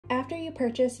After you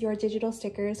purchase your digital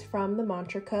stickers from the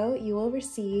Mantra Co., you will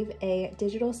receive a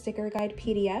digital sticker guide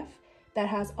PDF that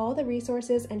has all the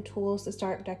resources and tools to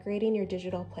start decorating your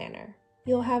digital planner.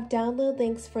 You'll have download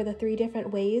links for the 3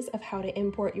 different ways of how to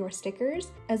import your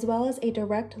stickers, as well as a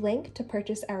direct link to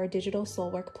purchase our digital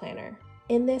Soulwork planner.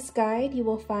 In this guide, you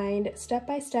will find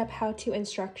step-by-step how-to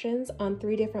instructions on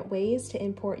 3 different ways to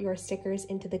import your stickers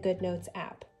into the GoodNotes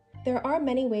app. There are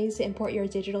many ways to import your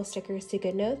digital stickers to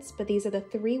GoodNotes, but these are the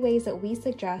 3 ways that we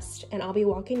suggest, and I'll be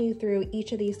walking you through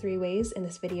each of these 3 ways in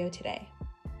this video today.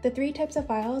 The 3 types of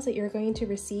files that you're going to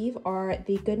receive are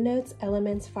the GoodNotes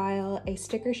Elements file, a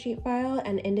sticker sheet file,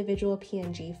 and individual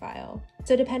PNG file.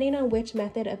 So depending on which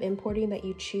method of importing that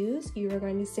you choose, you are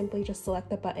going to simply just select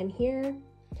the button here,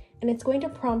 and it's going to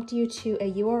prompt you to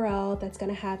a URL that's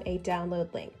going to have a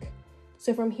download link.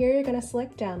 So from here, you're going to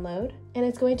select download, and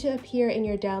it's going to appear in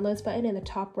your downloads button in the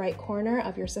top right corner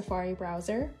of your Safari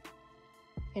browser,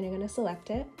 and you're going to select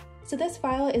it. So this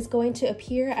file is going to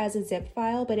appear as a zip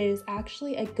file, but it is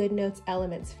actually a GoodNotes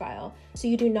Elements file. So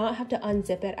you do not have to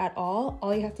unzip it at all.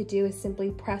 All you have to do is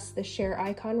simply press the share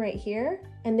icon right here,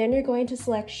 and then you're going to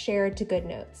select share to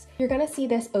GoodNotes. You're going to see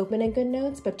this open in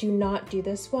GoodNotes, but do not do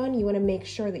this one. You want to make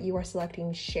sure that you are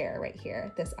selecting share right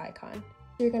here, this icon.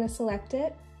 So you're going to select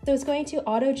it. So it's going to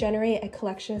auto-generate a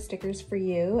collection of stickers for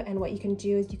you, and what you can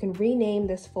do is you can rename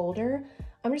this folder.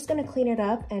 I'm just going to clean it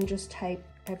up and just type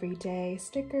everyday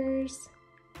stickers,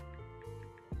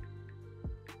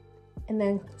 and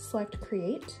then select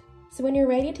create. So when you're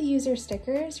ready to use your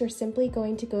stickers, you're simply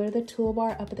going to go to the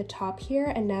toolbar up at the top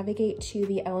here and navigate to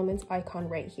the elements icon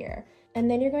right here. And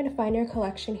then you're going to find your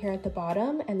collection here at the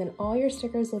bottom, and then all your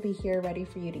stickers will be here ready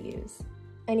for you to use.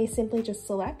 And you simply just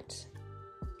select,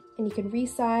 and you can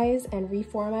resize and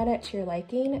reformat it to your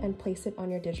liking and place it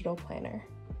on your digital planner.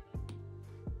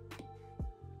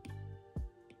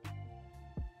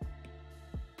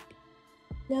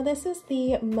 Now this is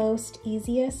the most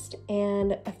easiest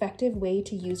and effective way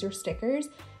to use your stickers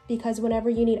because whenever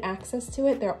you need access to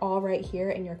it, they're all right here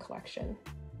in your collection.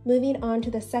 Moving on to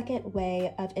the second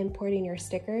way of importing your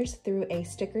stickers through a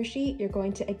sticker sheet, you're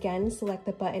going to again select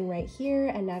the button right here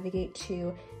and navigate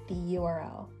to the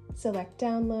URL. Select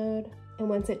download, and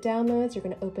once it downloads, you're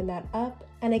going to open that up.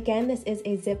 And again, this is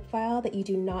a zip file that you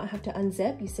do not have to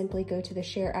unzip. You simply go to the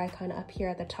share icon up here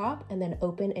at the top and then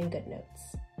open in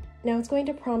GoodNotes. Now it's going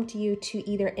to prompt you to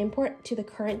either import to the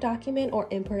current document or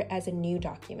import as a new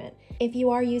document. If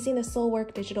you are using the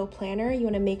Soulwork digital planner, you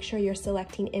want to make sure you're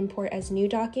selecting import as new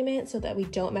document so that we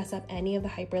don't mess up any of the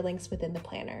hyperlinks within the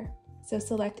planner. So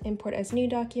select import as new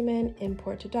document,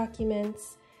 import to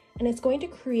documents, and it's going to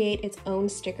create its own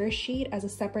sticker sheet as a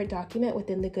separate document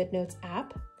within the GoodNotes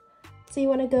app. So you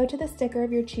want to go to the sticker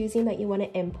of your choosing that you want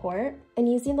to import, and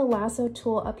using the lasso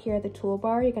tool up here at the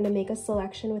toolbar, you're going to make a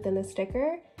selection within the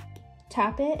sticker,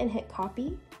 tap it and hit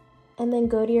copy, and then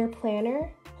go to your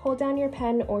planner, hold down your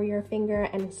pen or your finger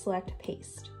and select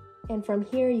paste. And from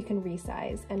here you can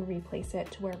resize and replace it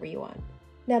to wherever you want.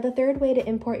 Now the third way to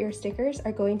import your stickers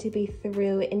are going to be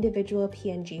through individual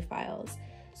PNG files.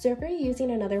 So if you're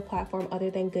using another platform other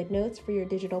than GoodNotes for your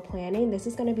digital planning, this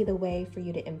is going to be the way for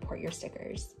you to import your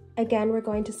stickers. Again, we're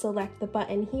going to select the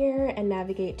button here and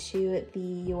navigate to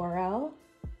the URL,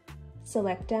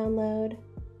 select download,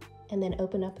 and then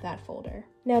open up that folder.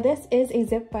 Now this is a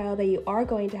zip file that you are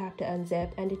going to have to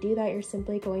unzip, and to do that you're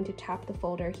simply going to tap the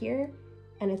folder here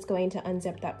and it's going to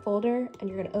unzip that folder, and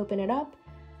you're going to open it up,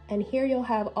 and here you'll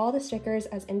have all the stickers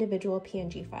as individual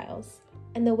PNG files.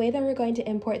 And the way that we're going to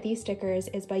import these stickers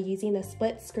is by using the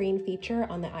split screen feature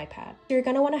on the iPad. So you're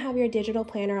going to want to have your digital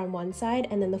planner on one side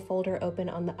and then the folder open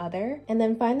on the other, and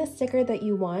then find the sticker that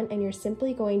you want, and you're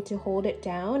simply going to hold it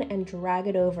down and drag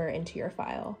it over into your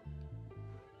file.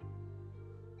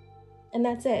 And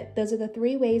that's it. Those are the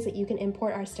 3 ways that you can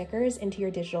import our stickers into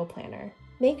your digital planner.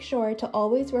 Make sure to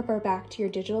always refer back to your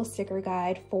digital sticker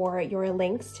guide for your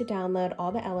links to download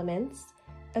all the elements,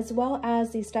 as well as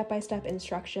the step-by-step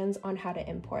instructions on how to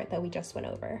import that we just went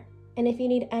over. And if you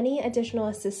need any additional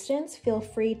assistance, feel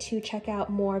free to check out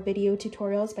more video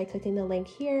tutorials by clicking the link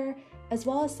here, as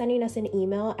well as sending us an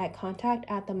email at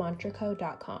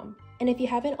contact@themantraco.com. And if you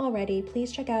haven't already,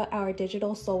 please check out our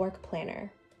digital Soulwork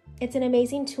planner. It's an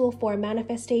amazing tool for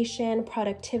manifestation,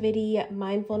 productivity,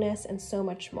 mindfulness, and so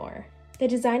much more. The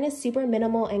design is super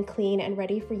minimal and clean and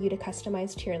ready for you to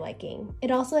customize to your liking. It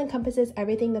also encompasses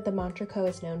everything that the Mantra Co.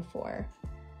 is known for,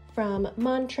 from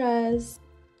mantras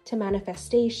to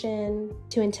manifestation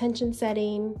to intention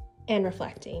setting and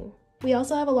reflecting. We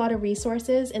also have a lot of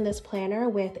resources in this planner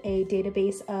with a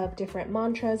database of different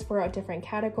mantras for different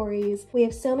categories. We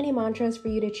have so many mantras for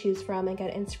you to choose from and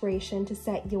get inspiration to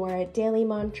set your daily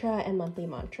mantra and monthly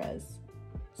mantras.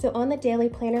 So on the daily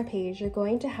planner page, you're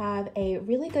going to have a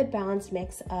really good balanced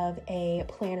mix of a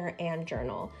planner and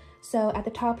journal. So at the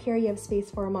top here, you have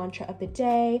space for a mantra of the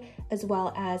day, as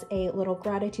well as a little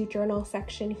gratitude journal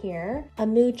section here, a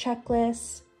mood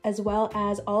checklist, as well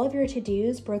as all of your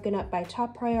to-dos broken up by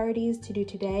top priorities, to do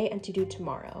today and to do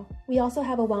tomorrow. We also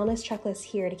have a wellness checklist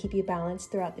here to keep you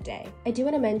balanced throughout the day. I do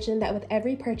want to mention that with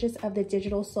every purchase of the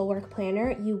digital Soulwork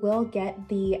planner, you will get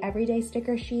the everyday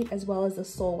sticker sheet as well as the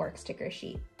Soulwork sticker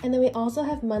sheet. And then we also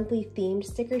have monthly themed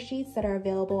sticker sheets that are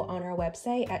available on our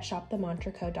website at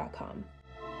shopthemantraco.com.